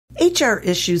HR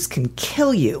issues can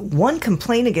kill you. One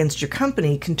complaint against your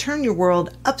company can turn your world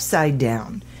upside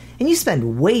down. And you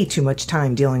spend way too much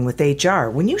time dealing with HR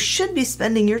when you should be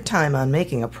spending your time on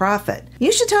making a profit.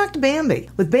 You should talk to Bambi.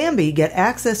 With Bambi, get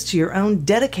access to your own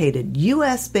dedicated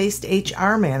U.S.-based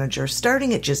HR manager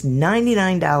starting at just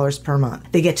 $99 per month.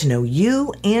 They get to know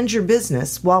you and your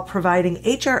business while providing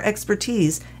HR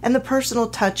expertise and the personal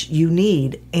touch you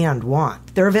need and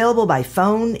want. They're available by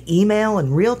phone, email,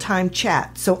 and real-time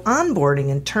chat, so onboarding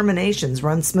and terminations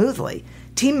run smoothly.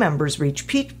 Team members reach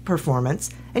peak performance,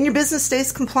 and your business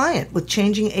stays compliant with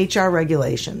changing HR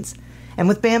regulations. And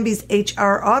with Bambi's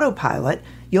HR Autopilot,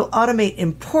 you'll automate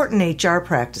important HR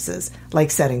practices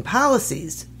like setting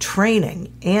policies,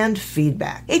 training, and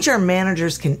feedback. HR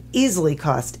managers can easily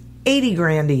cost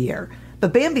 $80,000 a year,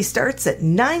 but Bambi starts at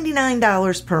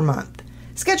 $99 per month.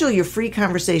 Schedule your free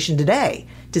conversation today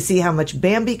to see how much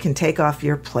Bambi can take off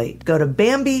your plate. Go to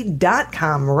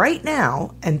Bambi.com right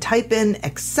now and type in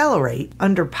Accelerate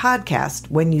under podcast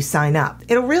when you sign up.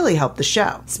 It'll really help the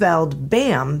show. Spelled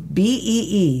BAM,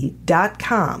 BEE.com.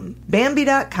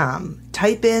 Bambi.com.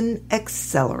 Type in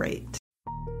Accelerate.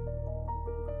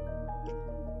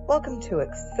 Welcome to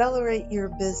Accelerate Your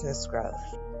Business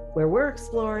Growth, where we're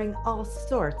exploring all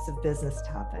sorts of business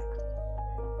topics.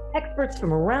 Experts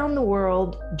from around the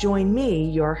world join me,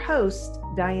 your host,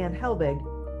 Diane Helbig,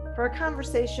 for a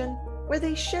conversation where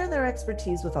they share their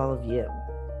expertise with all of you.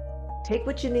 Take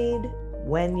what you need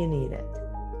when you need it.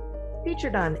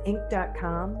 Featured on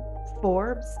Inc.com,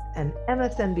 Forbes, and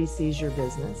MSNBC's Your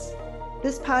Business,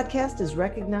 this podcast is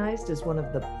recognized as one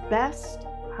of the best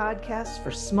podcasts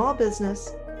for small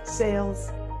business,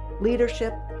 sales,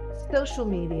 leadership, social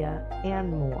media, and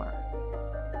more.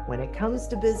 When it comes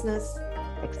to business,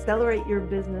 Accelerate Your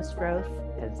Business Growth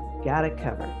has got it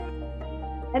covered.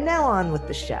 And now on with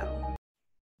the show.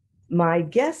 My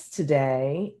guest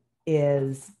today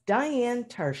is Diane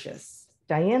Tarshis.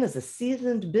 Diane is a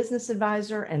seasoned business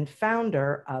advisor and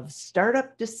founder of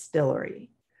Startup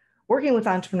Distillery. Working with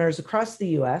entrepreneurs across the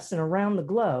U.S. and around the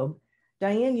globe,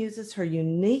 Diane uses her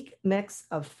unique mix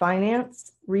of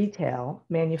finance, retail,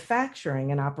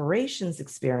 manufacturing, and operations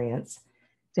experience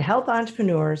to help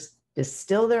entrepreneurs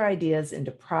distill their ideas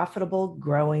into profitable,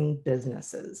 growing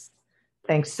businesses.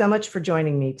 Thanks so much for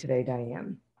joining me today,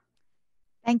 Diane.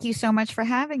 Thank you so much for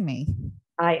having me.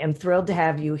 I am thrilled to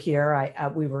have you here.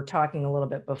 We were talking a little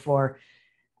bit before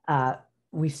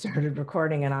we started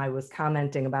recording, and I was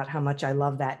commenting about how much I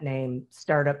love that name,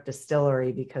 Startup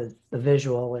Distillery, because the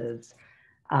visual is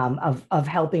of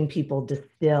helping people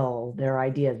distill their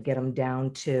ideas, get them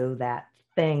down to that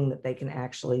thing that they can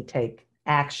actually take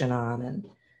action on and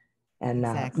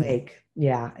exactly.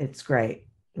 It's great.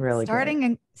 Really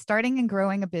starting and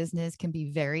growing a business can be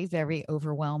very, very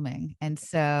overwhelming. And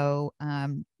so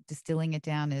distilling it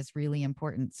down is really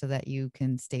important so that you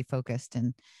can stay focused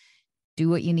and do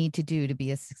what you need to do to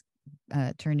be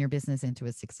turn your business into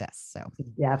a success. So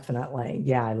definitely.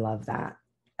 Yeah, I love that.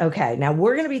 Okay. Now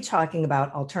we're going to be talking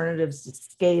about alternatives to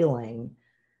scaling,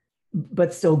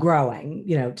 but still growing,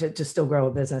 to still grow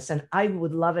a business. And I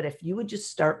would love it if you would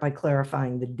just start by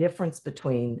clarifying the difference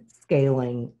between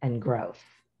scaling and growth.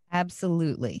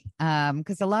 Absolutely.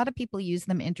 Because a lot of people use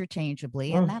them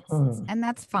interchangeably, and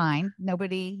that's fine.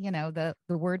 Nobody, the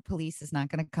word police is not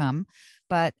going to come,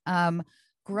 but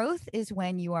growth is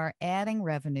when you are adding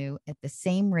revenue at the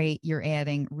same rate you're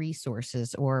adding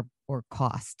resources or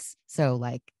costs. So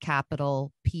like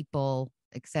capital, people,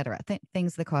 etc.,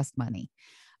 things that cost money.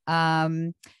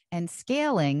 And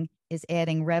scaling is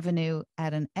adding revenue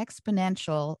at an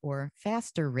exponential or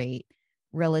faster rate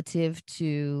relative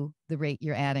to the rate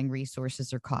you're adding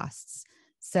resources or costs.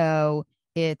 So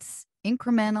it's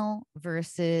incremental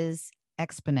versus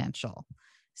exponential.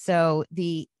 So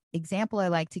the example I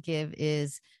like to give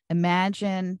is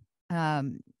imagine,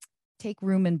 take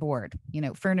room and board,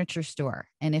 furniture store.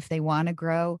 And if they want to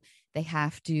grow, they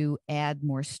have to add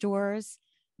more stores,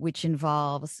 which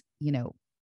involves,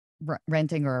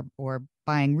 renting or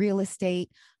buying real estate,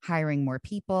 hiring more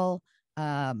people,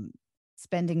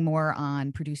 spending more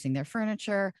on producing their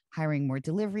furniture, hiring more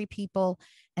delivery people.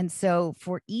 And so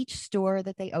for each store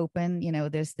that they open,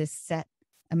 there's this set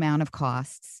amount of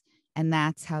costs, and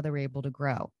that's how they're able to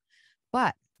grow.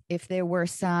 But if there were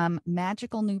some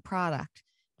magical new product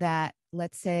that,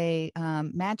 let's say,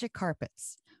 magic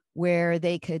carpets, where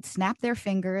they could snap their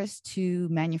fingers to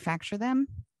manufacture them,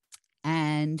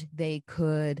 and they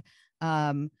could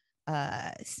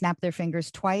snap their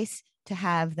fingers twice to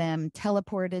have them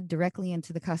teleported directly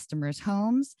into the customers'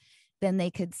 homes, then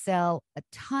they could sell a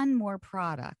ton more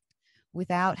product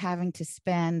without having to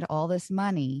spend all this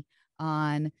money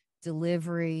on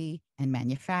delivery and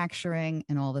manufacturing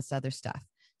and all this other stuff.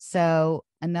 So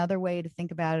another way to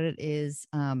think about it is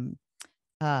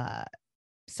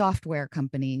software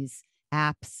companies,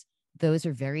 apps, those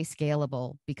are very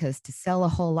scalable because to sell a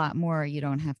whole lot more, you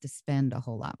don't have to spend a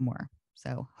whole lot more.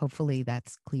 So hopefully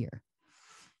that's clear.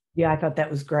 Yeah, I thought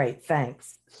that was great.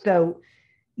 Thanks. So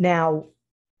now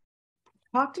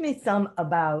talk to me some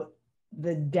about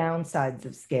the downsides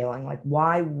of scaling. Like,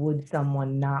 why would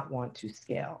someone not want to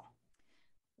scale?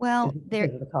 Well,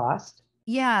 because of the cost.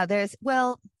 Yeah, there's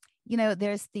well,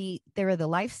 there are the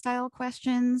lifestyle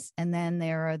questions and then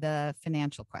there are the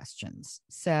financial questions.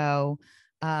 So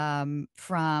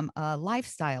from a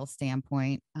lifestyle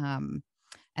standpoint, and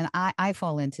I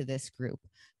fall into this group.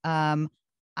 I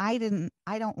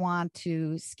don't want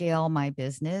to scale my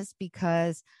business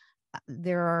because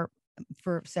there are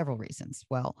for several reasons.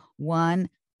 Well, one,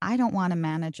 I don't want to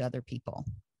manage other people.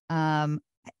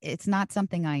 It's not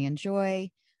something I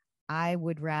enjoy. I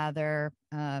would rather,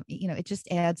 it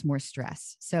just adds more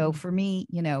stress. So for me,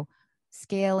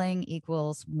 scaling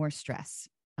equals more stress.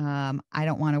 I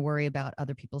don't want to worry about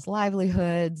other people's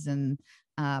livelihoods and,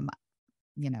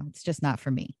 it's just not for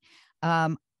me.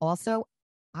 Also,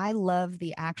 I love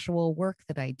the actual work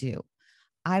that I do.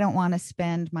 I don't want to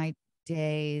spend my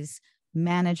days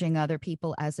managing other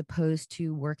people as opposed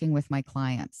to working with my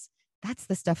clients. That's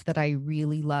the stuff that I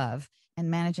really love. And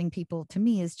managing people to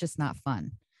me is just not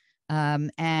fun.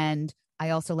 And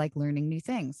I also like learning new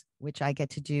things, which I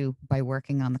get to do by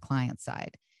working on the client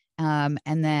side. And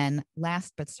then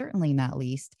last, but certainly not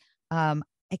least,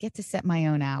 I get to set my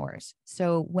own hours.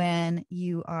 So when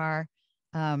you are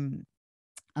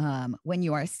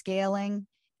scaling,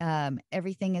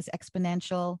 everything is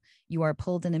exponential. You are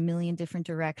pulled in a million different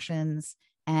directions.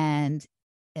 And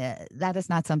that is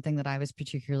not something that I was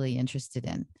particularly interested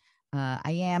in.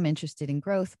 I am interested in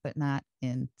growth, but not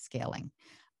in scaling.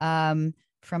 From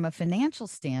a financial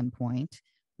standpoint,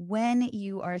 when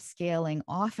you are scaling,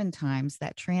 oftentimes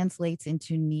that translates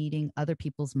into needing other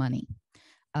people's money.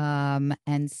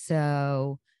 And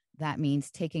so that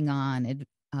means taking on,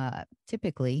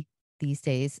 typically these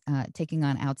days, taking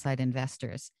on outside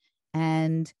investors.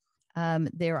 And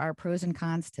there are pros and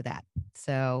cons to that.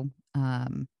 So, I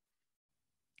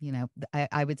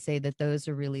would say that those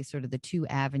are really sort of the two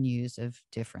avenues of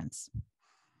difference.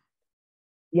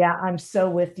 Yeah, I'm so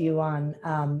with you on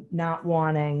not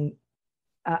wanting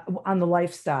on the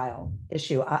lifestyle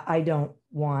issue. I don't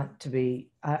want to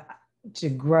be to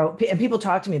grow. And people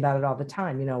talk to me about it all the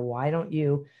time. Why don't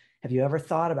you? Have you ever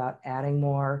thought about adding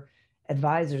more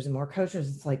advisors and more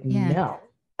coaches? It's like, no.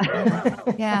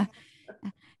 Yeah.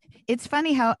 It's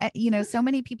funny how so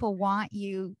many people want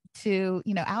you to,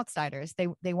 outsiders.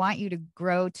 They want you to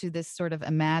grow to this sort of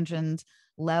imagined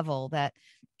level that,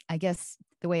 I guess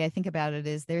the way I think about it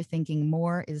is they're thinking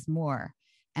more is more,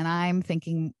 and I'm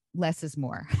thinking less is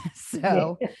more.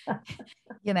 So,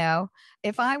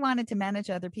 if I wanted to manage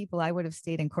other people, I would have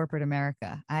stayed in corporate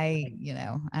America. I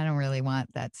don't really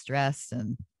want that stress,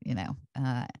 and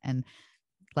and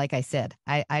like I said,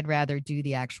 I'd rather do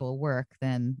the actual work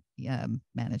than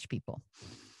manage people.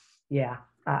 Yeah,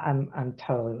 I'm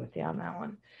totally with you on that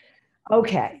one.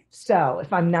 Okay, so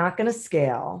if I'm not going to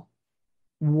scale,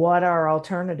 what are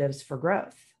alternatives for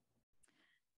growth?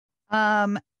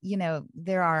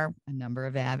 There are a number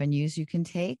of avenues you can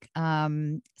take.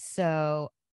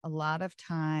 So a lot of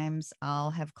times I'll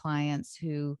have clients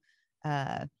who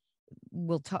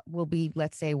will be,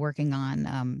 let's say, working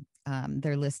on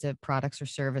their list of products or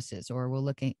services, or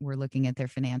we're looking at their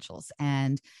financials,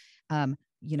 and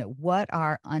what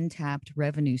are untapped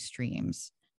revenue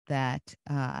streams that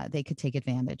they could take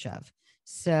advantage of.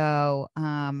 So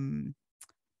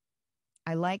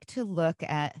I like to look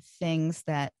at things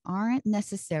that aren't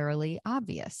necessarily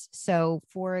obvious. So,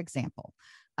 for example,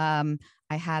 I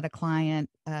had a client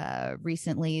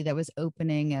recently that was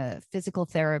opening a physical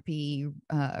therapy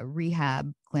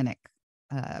rehab clinic,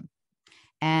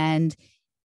 and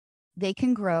they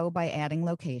can grow by adding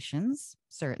locations,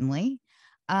 certainly.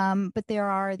 But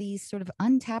there are these sort of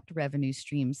untapped revenue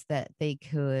streams that they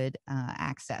could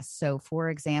access. So, for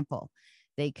example,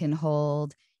 they can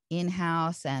hold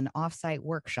in-house and off-site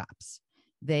workshops.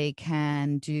 They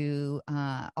can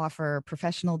offer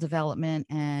professional development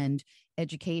and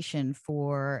education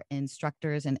for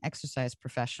instructors and exercise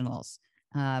professionals.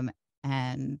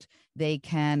 And they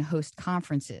can host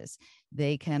conferences.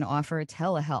 They can offer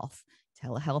telehealth.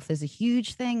 Telehealth is a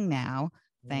huge thing now,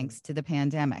 thanks to the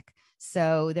pandemic.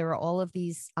 So there are all of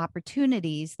these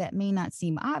opportunities that may not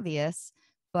seem obvious,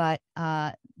 but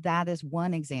that is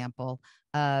one example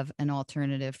of an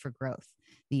alternative for growth.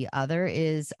 The other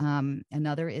is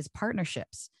another is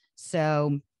partnerships.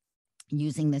 So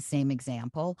using the same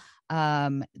example,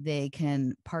 they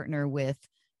can partner with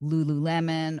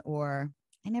Lululemon, or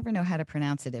I never know how to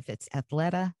pronounce it. If it's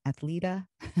Athleta.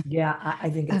 Yeah, I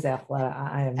think it's Athleta.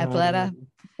 I have no idea.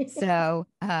 Athleta. So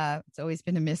it's always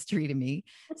been a mystery to me.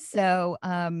 So,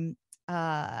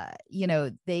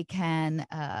 they can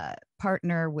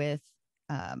partner with,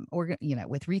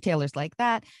 with retailers like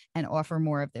that and offer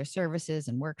more of their services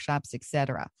and workshops,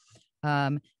 etc.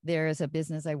 There is a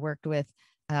business I worked with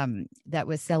that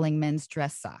was selling men's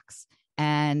dress socks.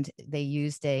 And they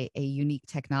used a unique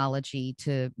technology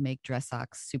to make dress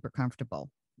socks super comfortable,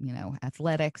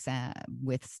 athletics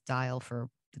with style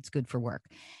that's good for work.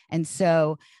 And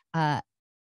so I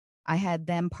had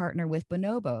them partner with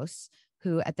Bonobos,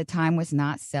 who at the time was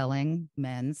not selling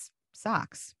men's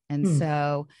socks. And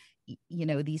so,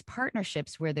 these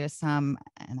partnerships where there's some,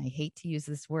 and I hate to use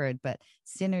this word, but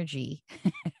synergy,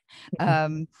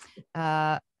 where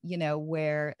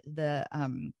the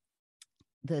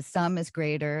sum is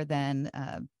greater than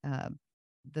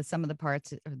the sum of the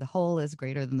parts, or the whole is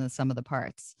greater than the sum of the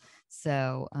parts.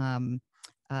 So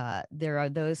there are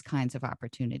those kinds of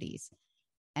opportunities.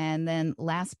 And then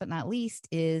last but not least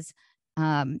is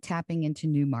tapping into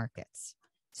new markets.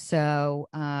 So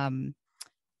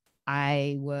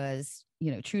I was,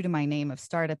 true to my name of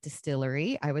startup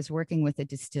distillery. I was working with a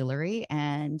distillery,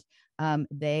 and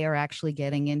they are actually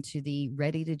getting into the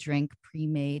ready to drink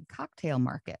pre-made cocktail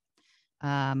market,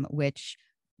 which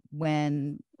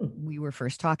when we were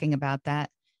first talking about that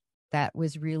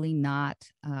was really not,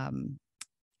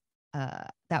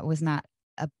 that was not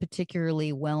a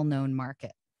particularly well-known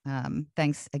market.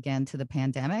 Thanks again to the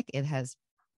pandemic, it has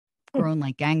grown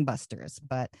like gangbusters,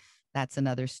 but that's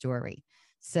another story.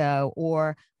 So,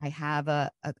 or I have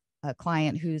a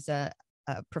client who's a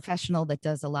professional that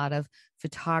does a lot of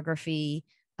photography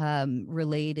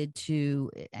related to,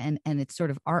 and it's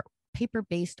sort of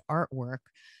paper-based artwork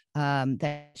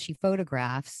that she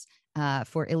photographs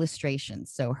for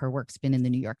illustrations. So her work's been in the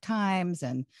New York Times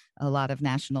and a lot of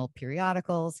national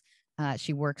periodicals.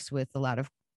 She works with a lot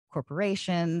of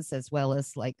corporations as well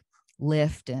as like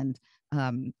Lyft and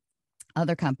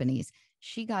other companies.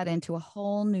 She got into a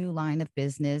whole new line of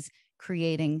business,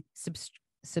 creating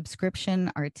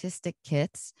subscription artistic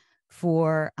kits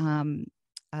for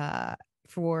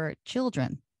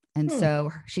children. And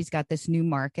so she's got this new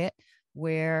market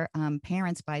where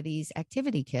parents buy these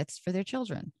activity kits for their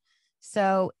children.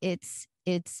 So it's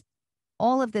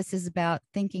all of this is about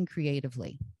thinking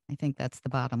creatively. I think that's the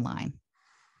bottom line.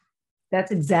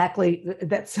 That's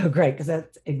so great, because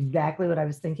that's exactly what I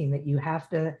was thinking, that you have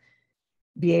to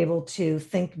be able to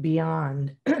think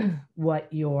beyond what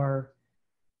your,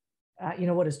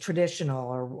 what is traditional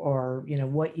or,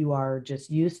 what you are just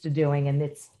used to doing. And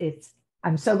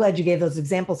I'm so glad you gave those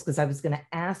examples, because I was going to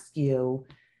ask you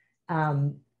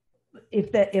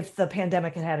if the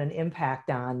pandemic had an impact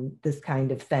on this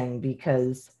kind of thing,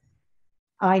 because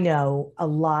I know a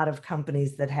lot of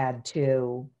companies that had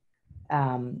to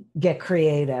get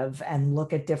creative and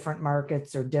look at different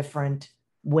markets or different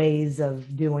ways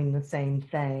of doing the same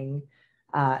thing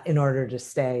in order to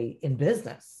stay in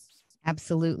business.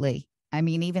 Absolutely. I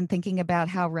mean, even thinking about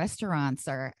how restaurants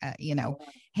are,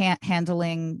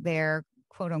 handling their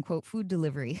quote unquote food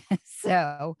delivery.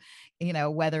 So,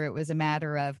 whether it was a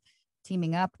matter of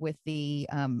teaming up with the,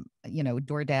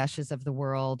 DoorDashes of the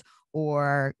world,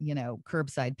 or,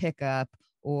 curbside pickup,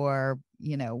 or,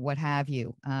 what have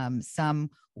you.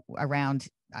 Some around,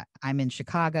 I'm in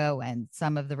Chicago, and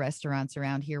some of the restaurants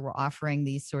around here were offering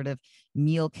these sort of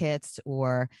meal kits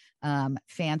or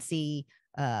fancy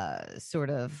sort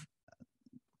of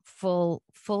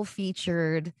full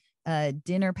featured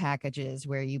dinner packages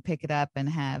where you pick it up and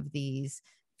have these,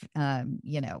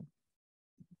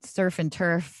 surf and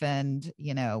turf and,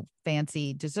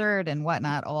 fancy dessert and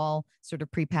whatnot, all sort of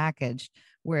prepackaged.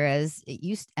 Whereas it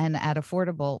used, and at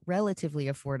relatively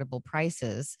affordable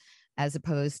prices, as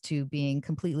opposed to being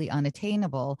completely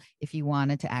unattainable if you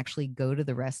wanted to actually go to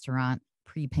the restaurant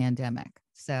pre-pandemic.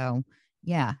 So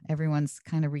yeah, everyone's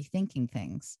kind of rethinking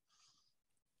things.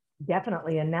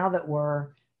 Definitely. And now that we're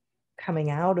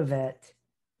coming out of it,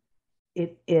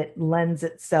 it lends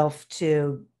itself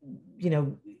to,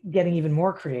 getting even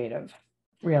more creative,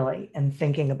 really, and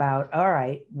thinking about, all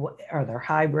right, what are there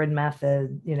hybrid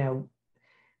methods?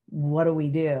 What do we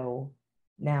do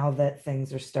now that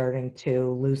things are starting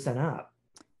to loosen up?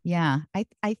 Yeah,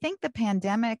 I think the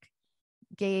pandemic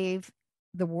gave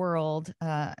the world,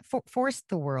 forced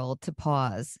the world to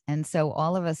pause. And so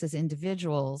all of us as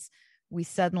individuals, we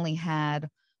suddenly had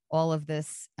all of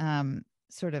this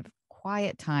sort of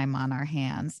quiet time on our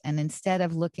hands. And instead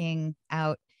of looking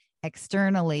out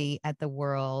externally at the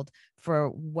world for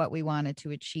what we wanted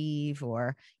to achieve,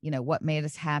 or what made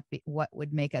us happy, what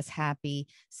would make us happy.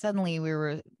 Suddenly we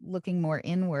were looking more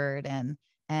inward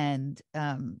and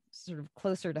sort of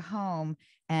closer to home,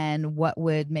 and what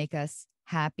would make us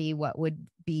happy, what would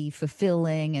be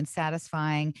fulfilling and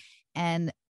satisfying.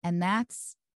 And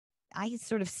that's, I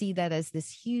sort of see that as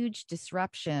this huge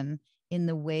disruption in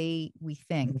the way we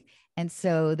think. And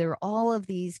so there are all of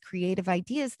these creative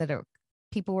ideas that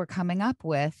people were coming up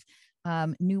with,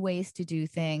 new ways to do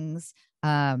things,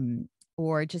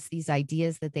 or just these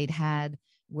ideas that they'd had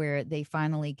where they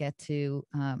finally get to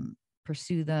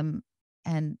pursue them.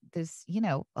 And there's,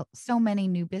 so many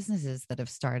new businesses that have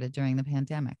started during the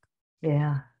pandemic.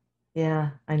 Yeah.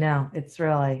 Yeah, I know. It's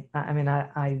really, I mean,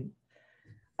 I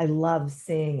love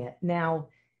seeing it. Now,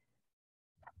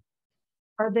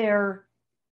 are there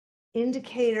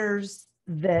indicators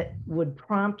that would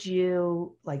prompt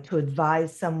you, like, to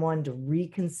advise someone to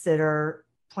reconsider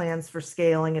plans for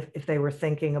scaling if they were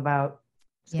thinking about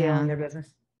scaling their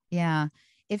business? Yeah.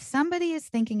 If somebody is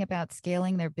thinking about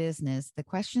scaling their business, the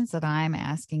questions that I'm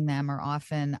asking them are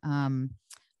often,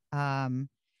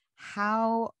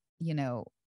 how,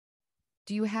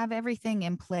 do you have everything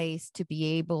in place to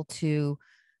be able to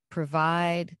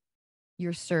provide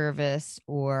your service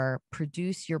or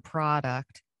produce your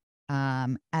product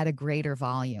at a greater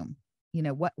volume?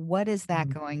 What is that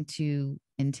going to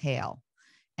entail?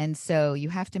 And so you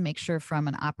have to make sure from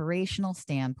an operational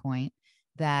standpoint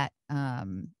that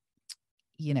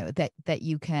that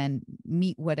you can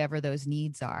meet whatever those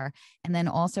needs are. And then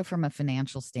also from a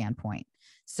financial standpoint.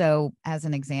 So as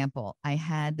an example, I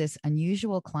had this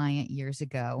unusual client years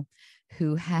ago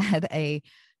who had a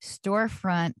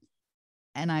storefront,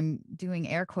 and I'm doing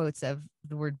air quotes of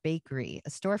the word bakery, a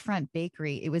storefront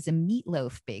bakery. It was a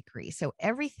meatloaf bakery. So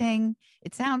everything,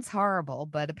 it sounds horrible,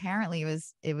 but apparently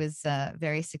it was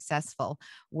very successful,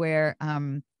 where,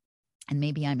 and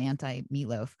maybe I'm anti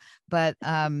meatloaf, but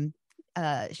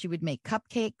she would make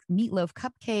meatloaf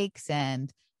cupcakes,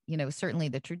 and, certainly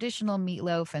the traditional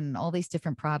meatloaf and all these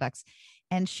different products.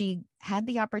 And she had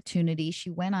the opportunity, she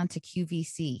went on to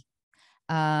QVC,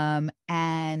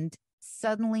 and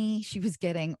suddenly she was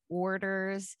getting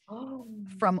orders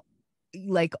from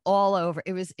like all over.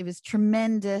 It was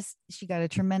tremendous. She got a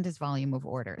tremendous volume of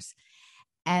orders.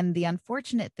 And the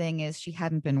unfortunate thing is she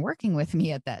hadn't been working with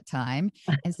me at that time.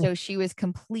 And so she was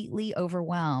completely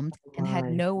overwhelmed and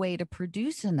had no way to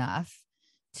produce enough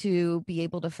to be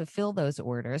able to fulfill those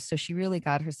orders. So she really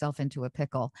got herself into a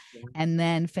pickle. And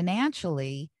then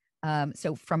financially,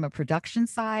 so from a production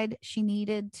side, she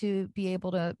needed to be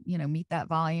able to, meet that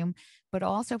volume, but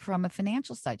also from a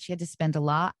financial side, she had to spend a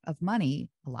lot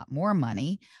more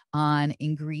money on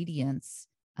ingredients,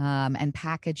 and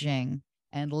packaging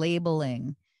and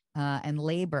labeling, and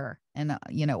labor, and,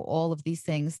 all of these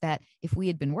things that if we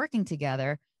had been working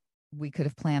together, we could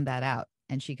have planned that out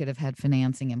and she could have had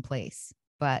financing in place.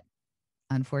 But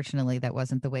unfortunately, that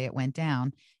wasn't the way it went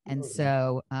down. And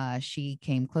so she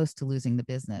came close to losing the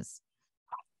business.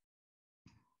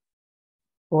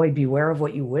 Boy, beware of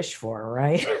what you wish for,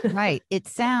 right? Right. It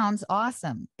sounds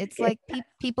awesome. It's like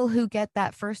people who get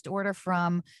that first order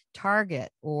from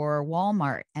Target or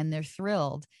Walmart and they're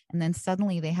thrilled. And then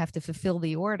suddenly they have to fulfill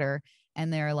the order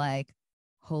and they're like,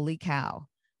 holy cow,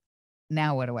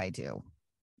 now what do I do?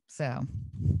 So.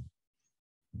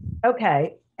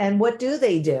 Okay. And what do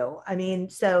they do? I mean,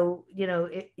 so,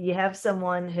 you have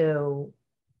someone who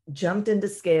jumped into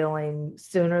scaling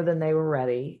sooner than they were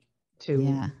ready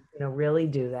to, really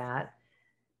do that,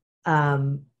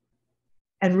 and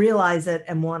realize it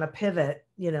and want to pivot,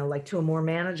 like to a more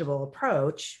manageable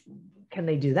approach. Can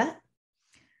they do that?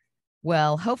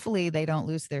 Well, hopefully they don't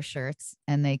lose their shirts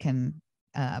and they can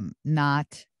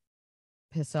not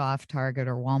piss off Target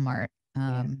or Walmart.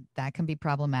 That can be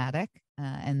problematic,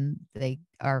 and they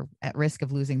are at risk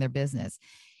of losing their business.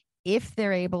 If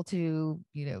they're able to,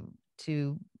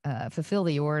 fulfill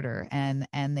the order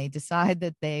and they decide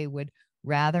that they would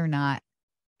rather not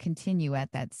continue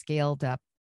at that scaled up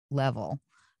level,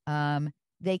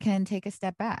 they can take a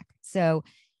step back. So,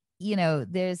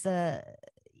 there's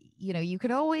you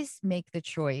could always make the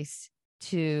choice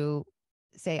to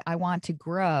say, I want to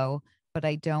grow, but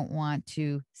I don't want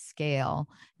to scale.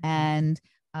 And,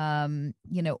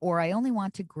 or I only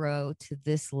want to grow to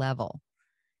this level.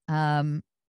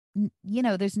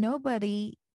 There's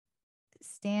nobody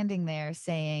standing there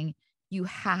saying you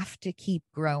have to keep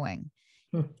growing.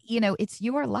 It's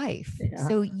your life. Yeah.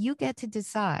 So you get to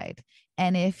decide.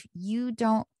 And if you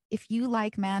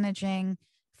like managing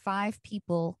 5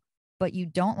 people, but you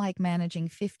don't like managing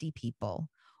 50 people,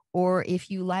 Or if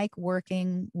you like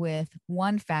working with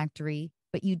one factory,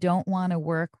 but you don't want to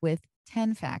work with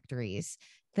 10 factories,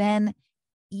 then,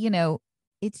 you know,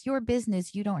 it's your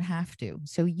business. You don't have to.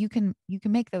 So you can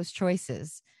make those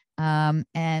choices.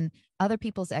 And other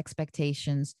people's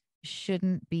expectations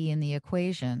shouldn't be in the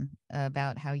equation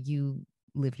about how you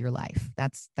live your life.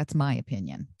 That's my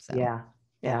opinion. So Yeah.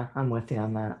 Yeah. I'm with you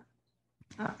on that.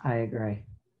 I agree.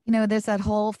 there's that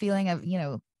whole feeling of,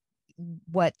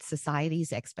 what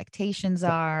society's expectations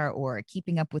are, or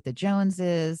keeping up with the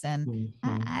Joneses. And Mhm.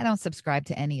 I don't subscribe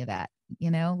to any of that.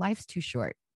 Life's too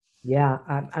short. Yeah,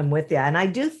 I'm with you. And I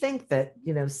do think that,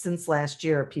 since last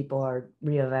year, people are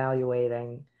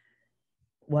reevaluating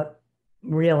what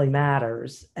really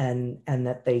matters, and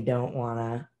that they don't want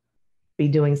to be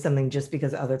doing something just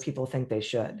because other people think they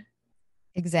should.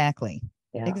 Exactly.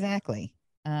 Yeah. Exactly.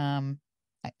 I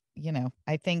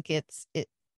think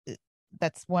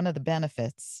that's one of the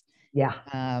benefits,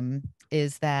 Yeah.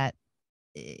 is that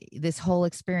this whole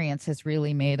experience has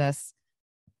really made us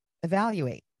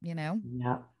evaluate. Yeah.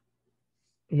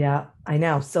 Yeah. I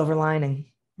know. Silver lining,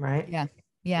 right? Yeah.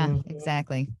 Yeah, Mm-hmm.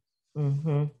 exactly.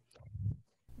 Mm-hmm.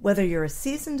 Whether you're a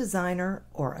seasoned designer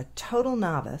or a total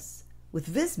novice, with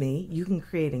Visme, you can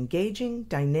create engaging,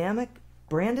 dynamic,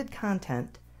 branded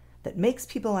content that makes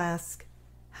people ask,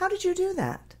 how did you do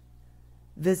that?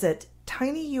 Visit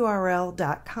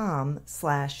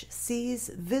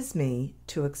tinyurl.com/seesvisme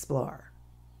to explore.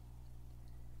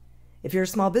 If you're a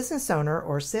small business owner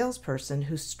or salesperson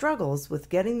who struggles with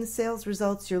getting the sales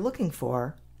results you're looking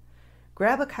for,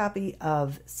 grab a copy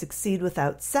of Succeed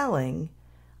Without Selling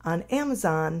on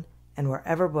Amazon and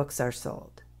wherever books are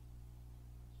sold.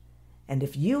 And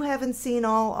if you haven't seen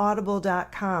all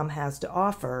Audible.com has to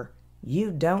offer,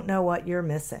 you don't know what you're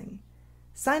missing.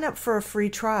 Sign up for a free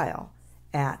trial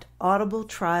at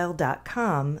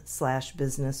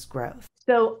audibletrial.com/businessgrowth.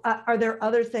 So are there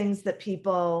other things that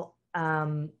people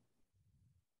can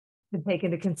take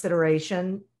into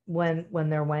consideration when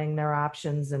they're weighing their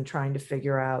options and trying to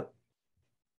figure out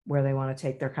where they want to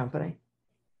take their company?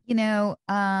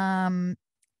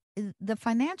 The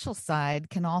financial side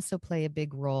can also play a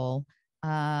big role,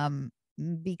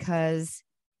 because,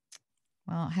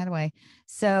 well, how do I?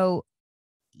 So,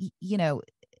 you know,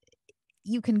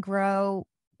 you can grow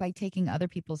by taking other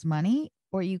people's money,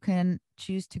 or you can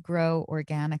choose to grow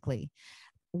organically.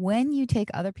 When you take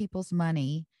other people's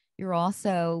money, you're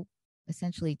also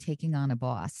essentially taking on a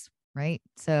boss, right?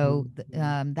 So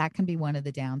that can be one of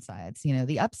the downsides.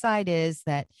 The upside is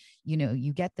that,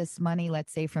 you get this money,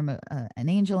 let's say from an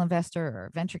angel investor or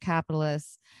a venture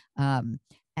capitalist,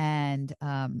 and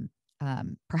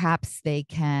perhaps they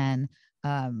can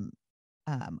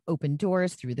open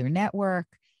doors through their network,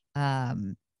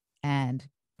 and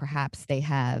perhaps they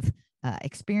have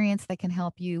experience that can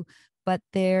help you, but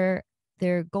their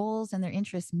goals and their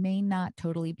interests may not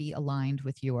totally be aligned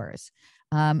with yours.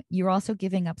 You're also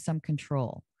giving up some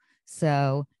control.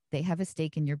 So they have a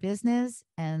stake in your business,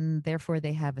 and therefore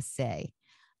they have a say.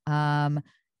 Um,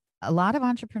 a lot of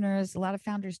entrepreneurs, a lot of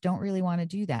founders don't really want to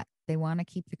do that. They want to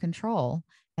keep the control.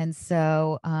 And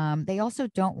so they also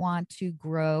don't want to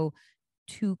grow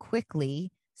too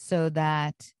quickly so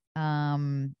that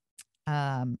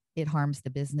it harms the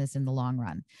business in the long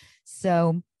run.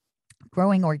 So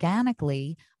growing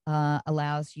organically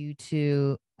allows you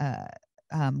to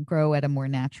grow at a more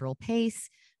natural pace.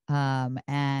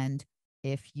 And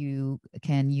if you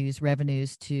can use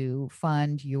revenues to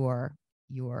fund your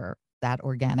that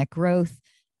organic growth,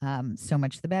 so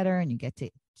much the better, and you get to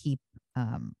keep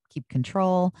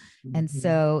control. And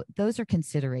so those are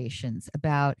considerations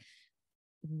about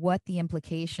what the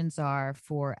implications are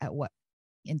for at what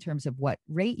in terms of what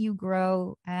rate you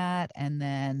grow at, and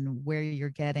then where you're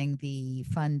getting the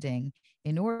funding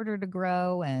in order to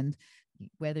grow, and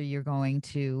whether you're going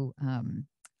to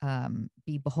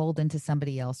be beholden to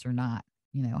somebody else or not.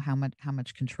 How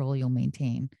much control you'll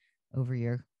maintain over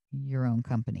your own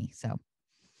company. So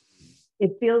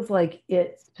it feels like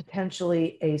it's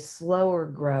potentially a slower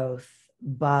growth,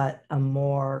 but a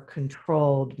more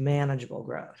controlled, manageable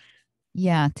growth.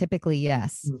 yeah, typically,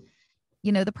 yes.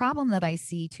 The problem that I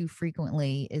see too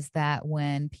frequently is that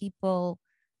when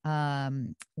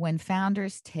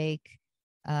founders take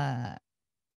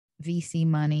VC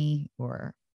money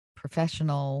or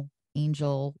professional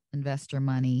angel investor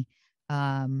money,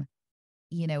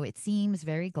 it seems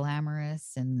very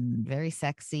glamorous and very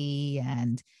sexy,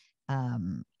 and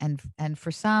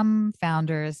for some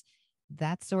founders,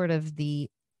 that's sort of the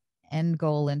end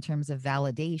goal in terms of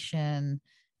validation.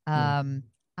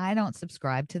 I don't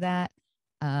subscribe to that.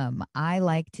 I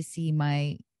like to see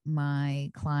my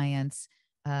clients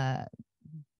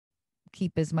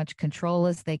keep as much control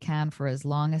as they can for as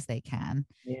long as they can.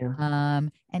 Yeah.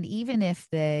 And even if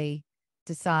they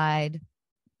decide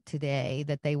today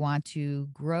that they want to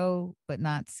grow but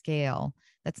not scale,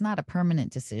 that's not a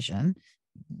permanent decision.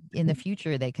 In the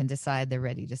future, they can decide they're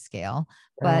ready to scale.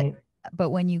 Right. But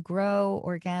when you grow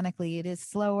organically, it is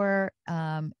slower.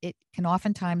 It can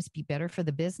oftentimes be better for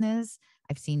the business.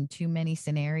 I've seen too many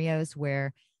scenarios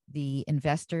where the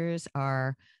investors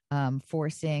are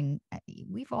forcing.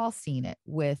 We've all seen it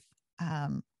with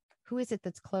who is it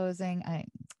that's closing?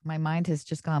 My mind has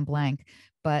just gone blank.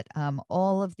 But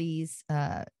all of these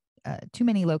too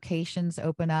many locations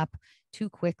open up too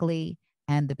quickly,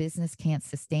 and the business can't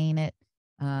sustain it.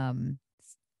 And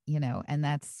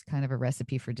that's kind of a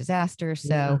recipe for disaster.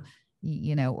 So,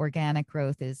 organic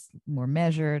growth is more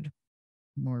measured,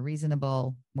 more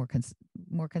reasonable,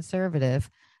 more conservative,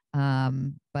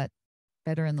 but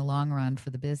better in the long run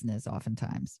for the business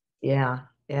oftentimes. Yeah.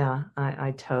 Yeah.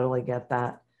 I totally get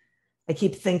that. I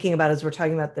keep thinking about, as we're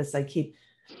talking about this, I keep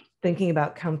thinking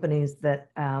about companies that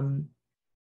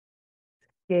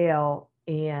scale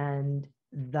and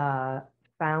the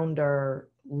founder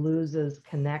loses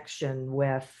connection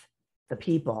with the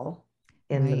people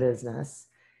in the business,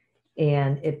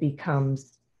 and it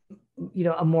becomes,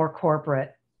 a more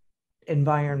corporate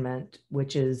environment,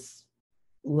 which is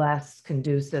less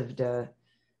conducive to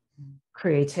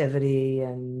creativity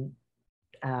and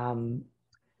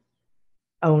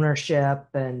ownership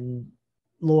and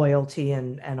loyalty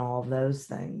and all of those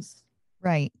things.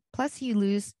 Right. Plus you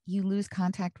lose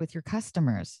contact with your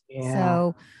customers. Yeah.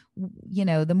 So,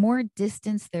 the more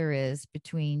distance there is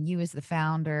between you as the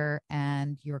founder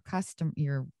and your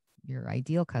your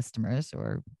ideal customers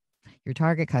or your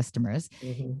target customers,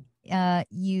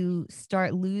 you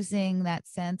start losing that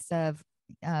sense of,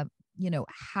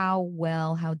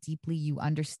 how deeply you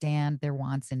understand their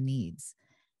wants and needs.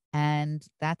 And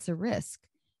that's a risk,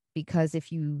 because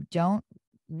if you don't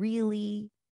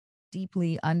really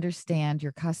deeply understand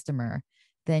your customer,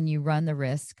 then you run the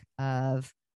risk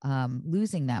of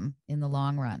losing them in the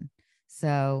long run.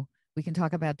 So we can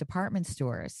talk about department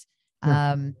stores.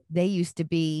 They used to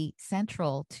be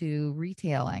central to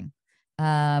retailing.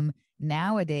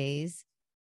 Nowadays,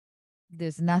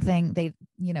 there's nothing,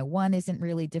 one isn't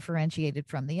really differentiated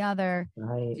from the other.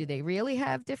 Right. Do they really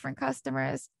have different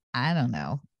customers? I don't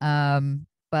know.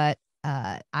 But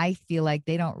I feel like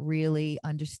they don't really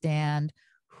understand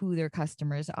who their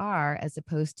customers are, as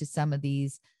opposed to some of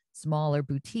these smaller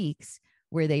boutiques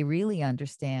where they really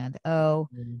understand,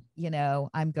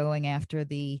 I'm going after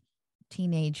the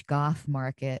teenage goth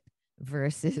market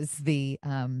versus the,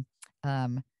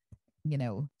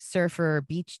 surfer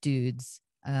beach dudes,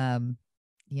 for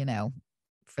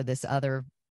this other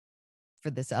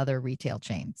retail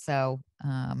chain. So,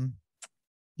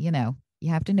 you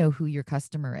have to know who your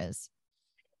customer is.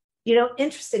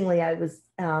 Interestingly, I was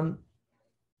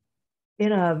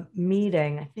in a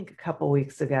meeting, I think a couple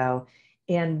weeks ago,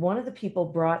 and one of the people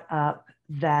brought up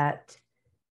that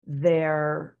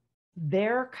their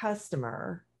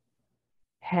customer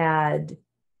had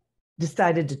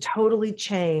decided to totally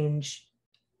change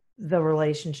the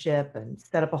relationship and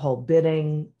set up a whole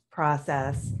bidding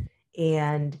process.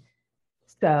 And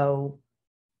so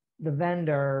the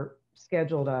vendor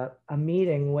scheduled a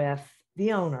meeting with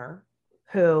the owner,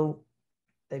 who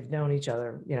they've known each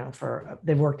other,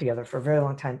 they've worked together for a very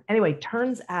long time. Anyway,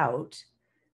 turns out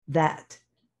that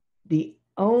the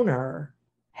owner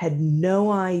had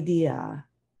no idea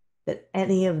that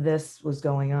any of this was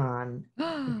going on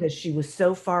because she was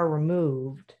so far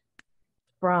removed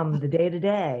from the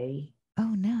day-to-day.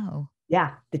 Oh no.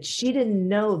 Yeah, that she didn't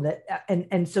know that.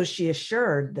 And so she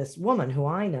assured this woman, who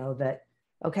I know, that,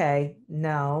 okay,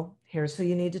 no, here's who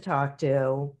you need to talk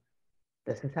to.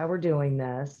 This is how we're doing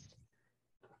this.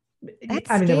 That's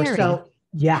scary. They were so,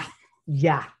 yeah,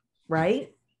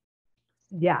 right?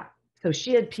 Yeah. So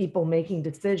she had people making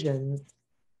decisions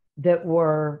that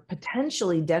were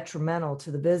potentially detrimental to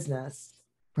the business.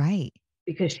 Right.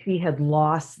 Because she had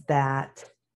lost that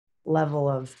level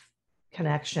of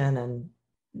connection and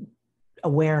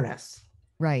awareness.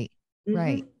 Right.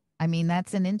 Right. I mean,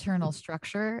 that's an internal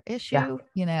structure issue,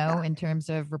 in terms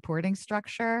of reporting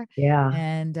structure. Yeah.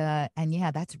 And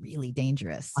yeah, that's really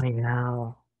dangerous. I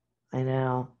know.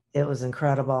 It was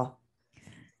incredible.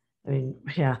 I mean,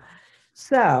 yeah.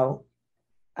 So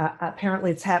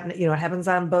apparently it's happening, it happens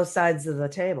on both sides of the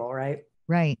table, right?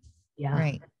 Right. Yeah.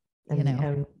 Right. And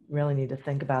you really need to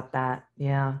think about that.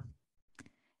 Yeah.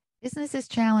 Business is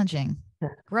challenging.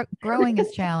 Growing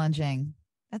is challenging.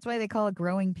 That's why they call it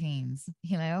growing pains,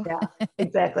 Yeah,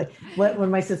 exactly. What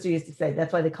my sister used to say,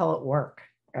 that's why they call it work,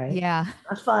 right? Yeah.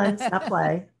 Not fun, it's not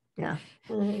play. Yeah.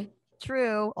 Mm-hmm.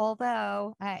 True.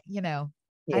 Although I Yeah.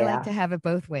 like to have it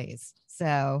both ways.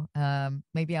 So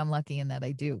maybe I'm lucky in that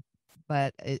I do,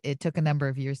 but it took a number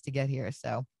of years to get here.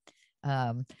 So,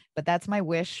 but that's my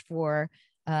wish for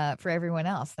everyone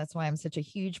else. That's why I'm such a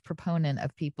huge proponent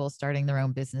of people starting their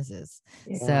own businesses.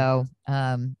 Yeah. So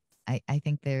I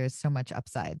think there's so much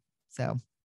upside. So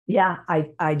yeah,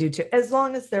 I do too. As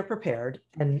long as they're prepared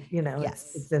and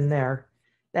yes. it's in there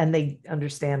and they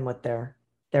understand what they're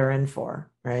in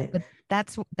for, right? But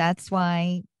that's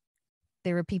why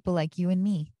there are people like you and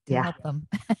me to Yeah. help them.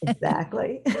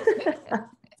 Exactly.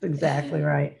 That's exactly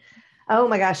right. Oh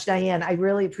my gosh, Diane, I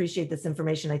really appreciate this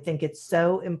information. I think it's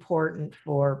so important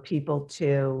for people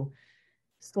to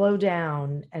slow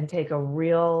down and take a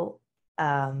real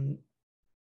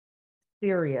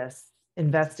serious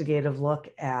investigative look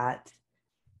at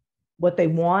what they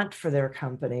want for their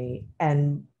company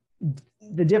and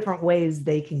the different ways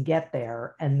they can get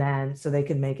there, and then so they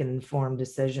can make an informed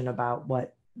decision about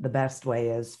what the best way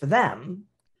is for them.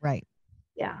 Right.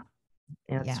 Yeah.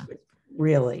 It's Yeah.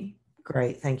 really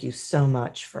great. Thank you so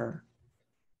much for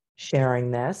sharing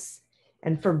this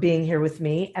and for being here with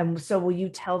me. And so will you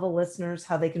tell the listeners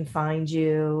how they can find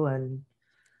you and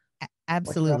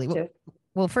Absolutely. what you're up to?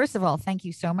 Well, first of all, thank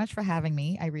you so much for having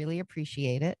me. I really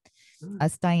appreciate it.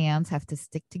 Us Dianes have to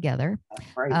stick together.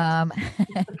 Right.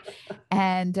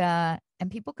 And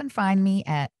people can find me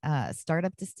at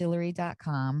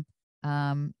startupdistillery.com.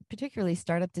 Particularly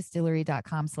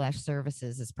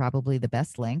startupdistillery.com/services is probably the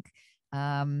best link.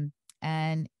 And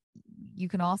you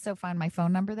can also find my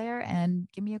phone number there and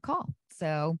give me a call.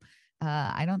 So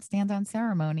I don't stand on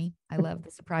ceremony. I love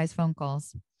the surprise phone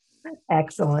calls.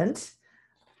 Excellent.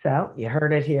 So you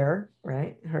heard it here,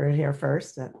 right? Heard it here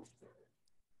first. That's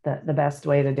the best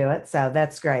way to do it. So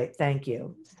that's great. Thank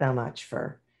you so much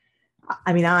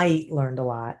I learned a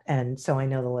lot, and so I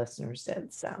know the listeners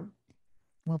did. So,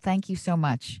 well, thank you so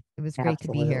much. It was great to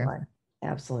be here.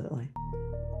 Absolutely.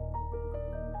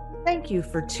 Thank you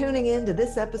for tuning in to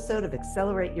this episode of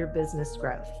Accelerate Your Business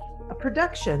Growth, a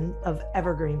production of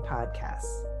Evergreen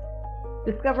Podcasts.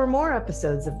 Discover more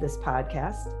episodes of this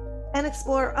podcast and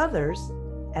explore others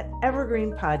at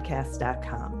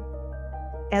evergreenpodcast.com.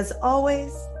 As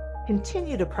always,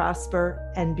 continue to prosper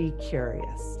and be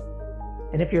curious.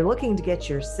 And if you're looking to get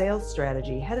your sales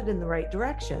strategy headed in the right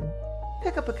direction,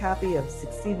 pick up a copy of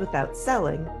Succeed Without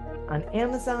Selling on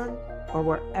Amazon or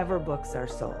wherever books are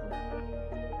sold.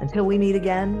 Until we meet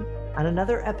again on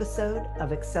another episode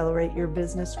of Accelerate Your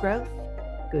Business Growth,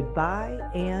 goodbye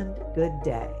and good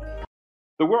day.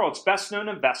 The world's best-known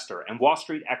investor and Wall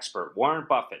Street expert Warren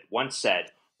Buffett once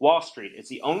said, "Wall Street is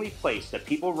the only place that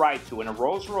people ride to in a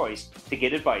Rolls-Royce to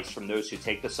get advice from those who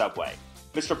take the subway."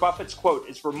 Mr. Buffett's quote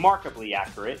is remarkably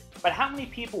accurate, but how many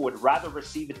people would rather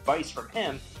receive advice from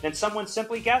him than someone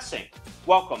simply guessing?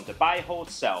 Welcome to Buy, Hold,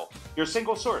 Sell, your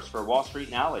single source for Wall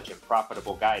Street knowledge and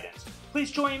profitable guidance.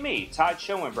 Please join me, Todd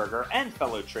Schoenberger, and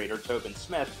fellow trader Tobin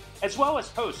Smith, as well as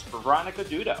host Veronica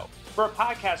Dudo, for a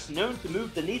podcast known to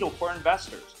move the needle for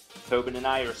investors. Tobin and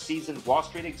I are seasoned Wall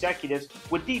Street executives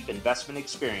with deep investment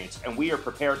experience, and we are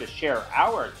prepared to share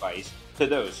our advice to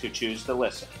those who choose to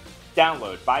listen.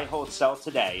 Download Buy, Hold, Sell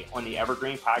today on the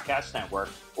Evergreen Podcast Network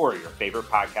or your favorite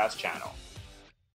podcast channel.